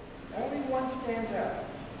forth. Only one stands out.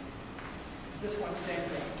 This one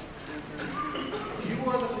stands out. If you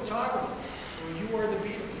were the photographer, or you were the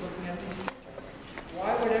Beatles looking at these pictures,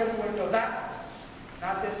 why would everyone go that one?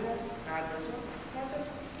 Not this one, not this one, not this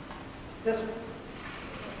one. This one.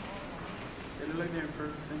 They look like they're in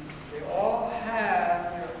perfect sync. They all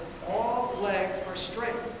have, all legs are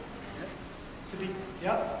straight. Yep. To be,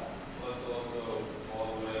 yep. Plus also,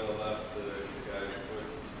 all the way on the left, the guy's foot,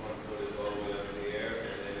 one foot is all the way up in the air,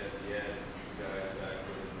 and then at the end, the guy's back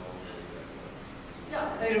foot is all the way back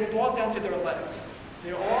up. Yeah, they both down to their legs.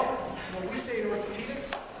 They're all, when we say in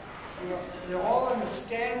orthopedics, they're all in the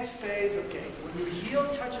stance phase of gait. When your heel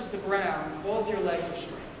touches the ground, both your legs are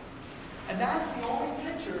straight. And that's the only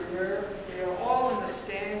picture where they are all in the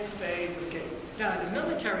stance phase of gait. Now, in the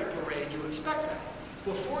military parade, you expect that.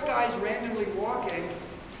 But four guys randomly walking,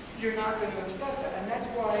 you're not going to expect that. And that's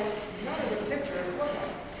why none of the pictures look like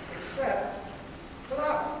it, except for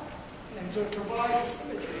that one. And so it provides a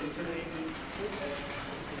symmetry to the picture.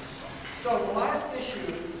 So the last issue,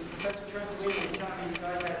 Professor Tranquilino was telling me you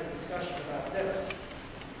guys had a discussion about this.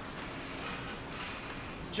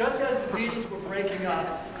 Just as the Beatles were breaking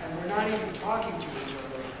up, and we're not even talking to each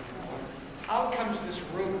other anymore, out comes this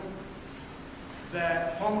rumor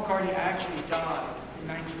that Paul McCartney actually died in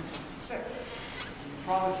 1966. You're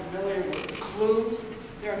probably familiar with the clues.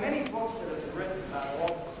 There are many books that have been written about all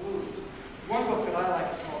the clues. One book that I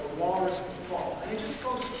like is called The Walrus Was Bald, and it just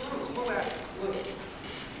goes through clue after clue.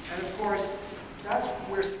 And of course, that's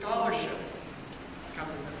where scholarship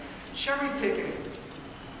comes in. Cherry picking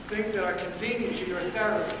things that are convenient to your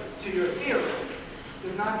theory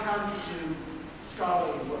does not constitute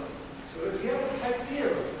scholarly work. So if you have a pet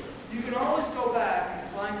theory, you can always go back and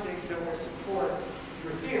find things that will support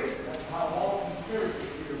your theory. That's how all conspiracy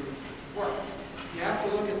theories work. You have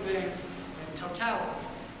to look at things in totality.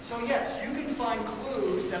 So yes, you can find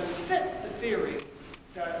clues that will fit the theory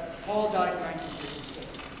that Paul died in 1966.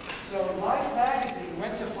 So Life magazine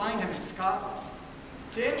went to find him in Scotland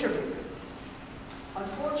to interview him.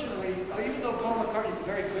 Unfortunately, even though Paul McCartney is a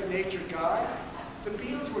very good-natured guy, the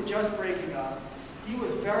Beatles were just breaking up. He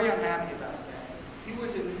was very unhappy about that. He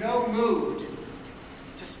was in no mood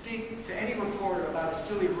to speak to any reporter about a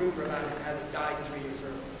silly rumor about him having died 3 years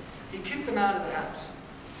earlier. He kicked them out of the house.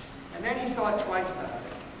 And then he thought twice about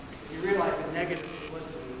it, because he realized the negative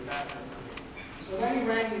publicity would back him. So then he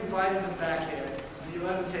ran and invited them back in, and he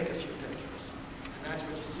let them take a few pictures. And that's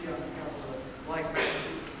what you see on the cover of Life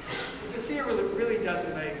magazine. But the theory really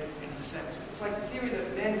doesn't make any sense. It's like the theory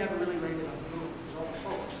that men never really landed on the moon. It was all a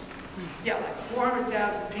hoax. Yeah, like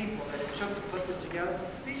 400,000 people that it took to put this together.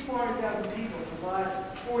 These 400,000 people for the last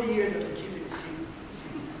 40 years have been keeping a secret.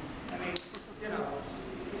 I mean, you know,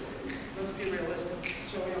 let's be realistic.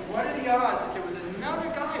 So, you know, what are the odds that there was another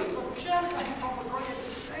guy who looked just like Paul McCartney, had the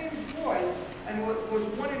same voice, and was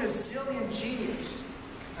one in a zillion genius?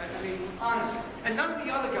 I mean, honestly. And none of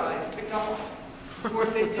the other guys picked up on it. Or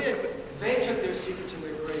if they did, they took their secret to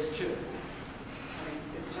their grave too. I mean,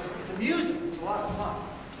 it's amusing. It's a lot of fun.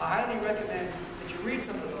 I highly recommend that you read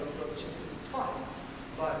some of those books just because it's fun.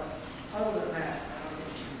 But other than that, I don't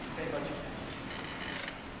think you should pay much attention.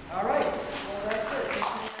 All right. Well, that's it.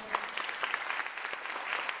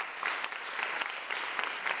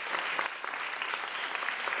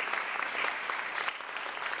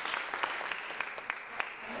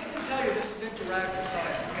 I meant to tell you this is interactive, so I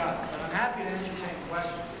forgot. But I'm happy to entertain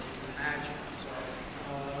questions, as you can imagine. So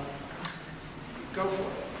go for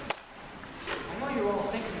it. I know you're all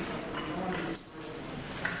thinking something. You don't want to be discouraged.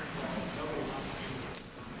 Nobody wants to be.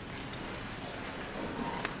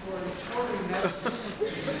 We're totally messed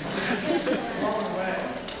wrong way.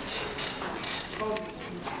 Totally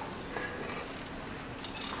speechless.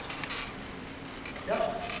 Yep.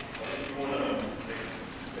 Why do you want to mix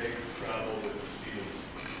space travel with Beatles?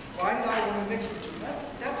 Why did I want to mix the two?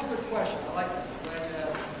 That's a good question. I like that. I'm glad you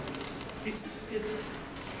asked that.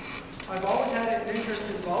 I've always had an interest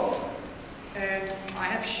in both, and I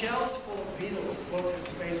have shelves full of Beatle books and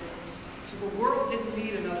space books. So the world didn't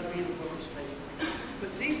need another Beatle book or space book.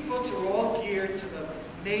 But these books are all geared to the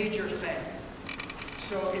major fan.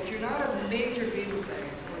 So if you're not a major Beatles fan,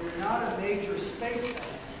 or you're not a major space fan,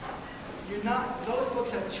 those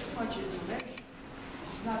books have too much information.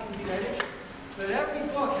 It's not going to be that interesting. But every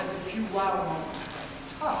book has a few wow moments.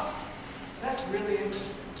 Huh, that's really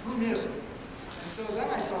interesting. Who knew? And so then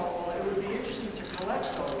I thought, well, it would be interesting to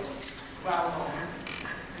collect those wow moments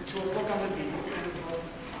into a book on the Beatles and a book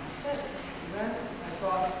on space. And then I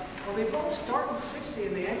thought, well, they both start in 60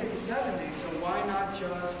 and they end in 70, so why not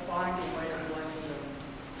just find a way to blend them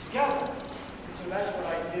together? And so that's what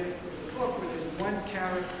I did with the book, where there's one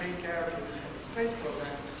main character who's from the space program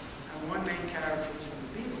and one main character who's from the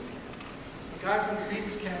Beatles camp. The guy from the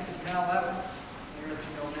Beatles camp is Mal Evans. I don't know if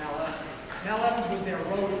you know Mal Evans. Mal Evans was their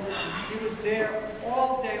roadie. He was there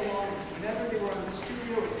all day long. Whenever they were in the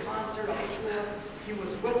studio, in concert, on tour, he was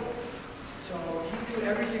with them. So he knew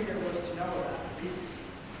everything there was to know about the Beatles.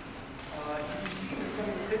 You see him in some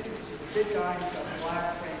of the pictures. He's a big guy. He's got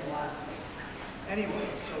black frame glasses. Anyway,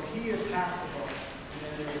 so he is half the book. And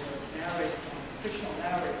then there's a narrator, a fictional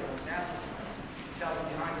narrator of NASA side, to tell the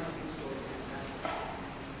behind-the-scenes stories of NASA.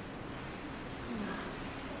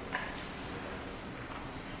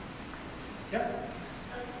 Yep.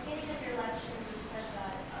 Beginning of your lecture, you said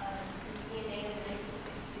that the DNA of the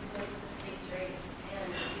 1960s was the space race and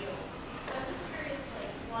the Beatles.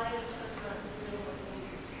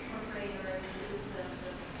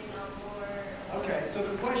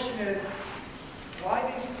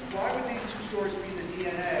 stores read the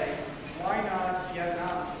DNA, why not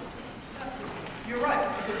Vietnam? You're right,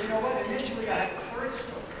 because you know what? Initially I had a third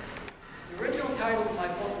story. The original title of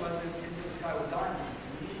my book wasn't Into the Sky with Diamonds,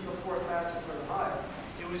 and even before Faster for the Higher.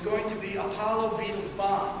 It was going to be Apollo Beatles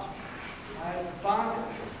Bond. I bonded.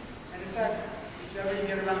 And in fact, if ever you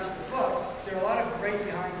get around to the book, there are a lot of great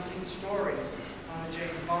behind-the-scenes stories on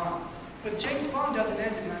James Bond. But James Bond doesn't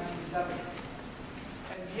end in 1970.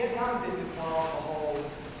 And Vietnam didn't involve the whole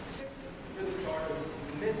 60s. It really started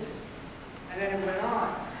in the mid-60s. And then it went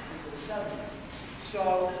on into the 70s.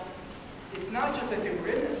 So it's not just that they were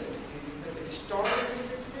in the 60s, it's that they started in the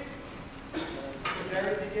 60s, at the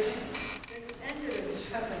very beginning. They ended in the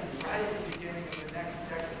 70s, right at the beginning of the next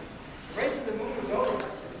decade. The race to the moon was over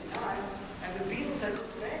by 69, and the Beatles had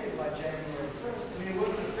disbanded by January 1st. I mean, it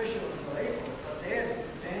wasn't official until April, but they had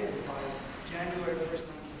disbanded by January 1st,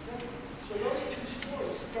 1970. So those two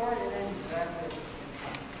stories started and ended exactly at the same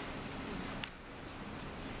time.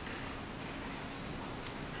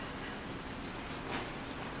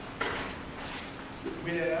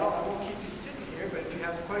 I won't keep you sitting here, but if you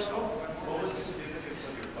have a question, What was the significance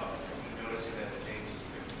of your book? Noticing that the changes?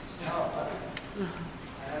 No,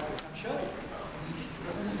 I'm showing you.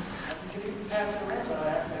 You can pass it around, but I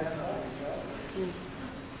have to pass it on.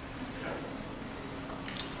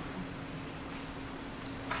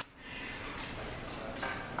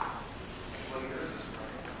 What year is this from?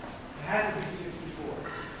 It had to be 64.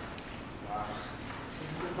 Wow. This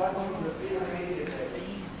is the Bible from the Beatlemania days.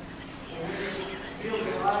 Field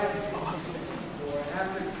of Lion is 64, and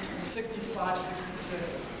after 65, 66,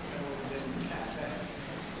 it was passe.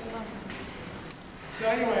 So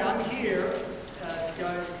anyway, I'm here. If you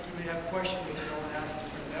guys may have questions, you don't want to ask in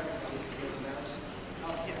front of everybody.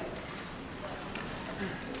 Yes.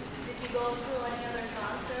 Did you go to any other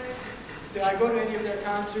concerts? Did I go to any of their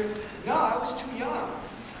concerts? No, I was too young.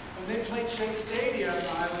 When they played Shea Stadium,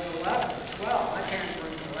 I was 11 or 12. My parents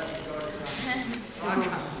weren't going to let me go to some rock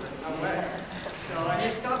concert. No way. So, and they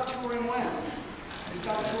stopped touring when? They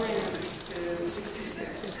stopped touring in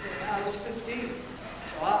 66. I was 15.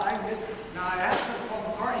 So I missed it. Now, I had to go to Paul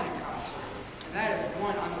McCartney concert, and that is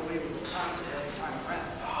one unbelievable concert every time around.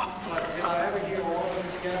 But did I ever hear all of them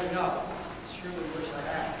together? No. I surely wish I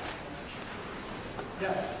had.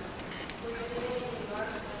 Yes?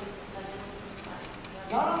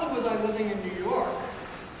 Not only was I living in New York,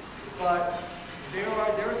 but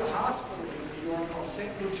there is a hospital in New York called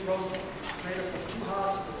St. Luke's Roosevelt. It's made up of two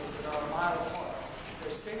hospitals that are a mile apart.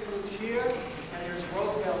 There's St. Luke's here, and there's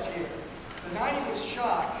Roosevelt here. The night he was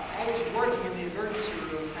shot, I was working in the emergency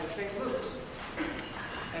room at St. Luke's.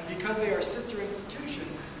 And because they are sister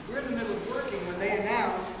institutions, we're in the middle of working when they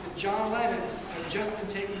announced that John Lennon has just been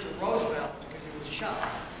taken to Roosevelt because he was shot.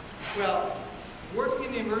 Well, working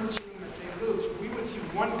in the emergency room at St. Luke's, we would see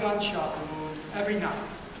one gunshot wound every night.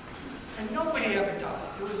 And nobody ever died.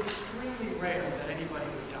 It was extremely rare that anybody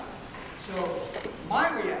would die. So my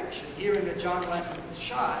reaction, hearing that John Lennon was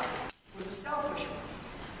shot, was a selfish one.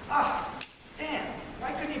 Damn,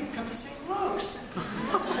 why couldn't he come to St. Luke's?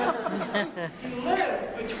 He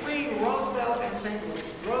lived between Roosevelt and St.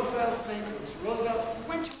 Luke's. Roosevelt, St. Luke's. Roosevelt,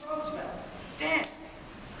 went to Roosevelt. Damn.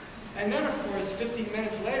 And then, of course, 15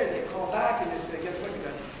 minutes later, they call back and they say, guess what, you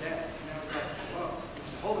guys, he's dead. And I was like, whoa,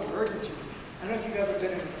 the whole emergency room. I don't know if you've ever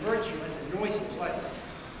been in an emergency room, it's a noisy place.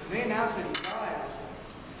 When they announced that he died,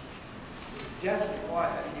 it was deathly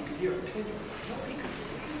quiet. I mean, you could hear a pin drop. Nobody could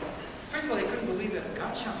believe it. First of all, they couldn't believe that a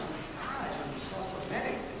gunshot would die when we saw so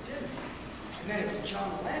many. They didn't. And then it was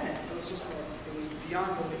John Lennon. It was just like, it was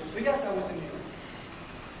beyond belief. But yes, I was in New York.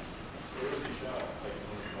 Where was he shot?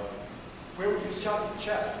 Where he was shot in the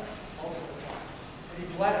chest multiple times. And he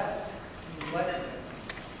bled out. He bled to it.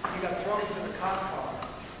 He got thrown into the cop car.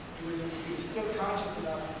 He was still conscious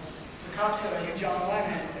enough. The cop said, are you John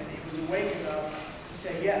Lennon? And he was awake enough to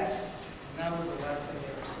say yes. And that was the last thing he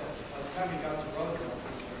ever said. By the time he got to Roosevelt, he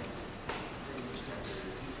was pretty much dead.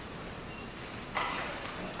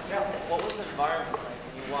 Yeah. What was the environment like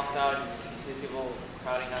when you walked out and you see people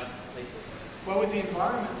crowding out places? What was the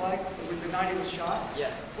environment like with the night he was shot?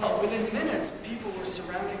 Yeah. Well, within minutes, people were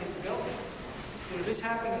surrounding his building. You know, this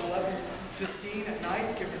happened at 11:15 at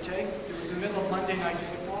night, give or take. It was the middle of Monday Night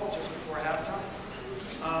Football, just before halftime.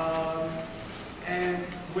 And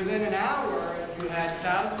within an hour, you had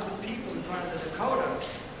thousands of people in front of the Dakota,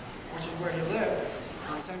 which is where he lived,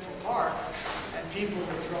 on Central Park, and people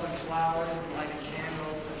were throwing flowers and lighting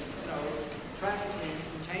candles, and, you know, it was practically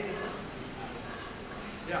instantaneous.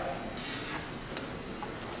 Yeah.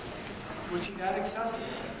 Was he that accessible?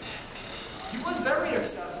 He was very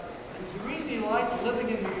accessible. And the reason he liked living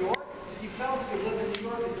in New York is because he felt if he lived in New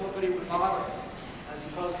York that nobody would bother him, as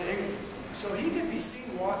opposed to England. So he could be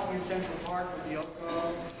seen walking in Central Park with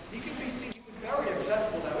Yoko. He could be seen, he was very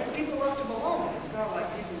accessible that way. People left him alone. It's not like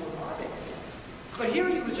people were bothering him. But here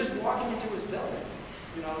he was just walking into his building.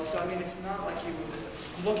 You know, so I mean, it's not like he was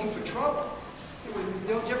looking for trouble. It was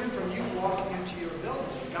no different from you walking into your building.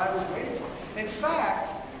 The guy was waiting for him. In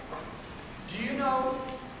fact, do you know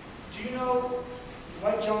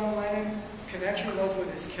what John Lennon's connection was with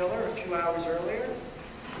his killer a few hours earlier?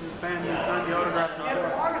 The fan that signed the autograph. He had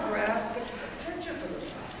an autograph, the picture for the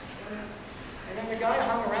guy. And then the guy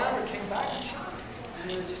hung around or came back and shot him.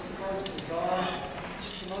 And it was just the most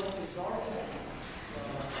bizarre, thing.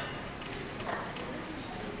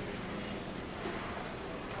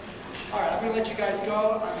 All right, I'm going to let you guys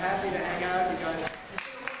go. I'm happy to hang out. You guys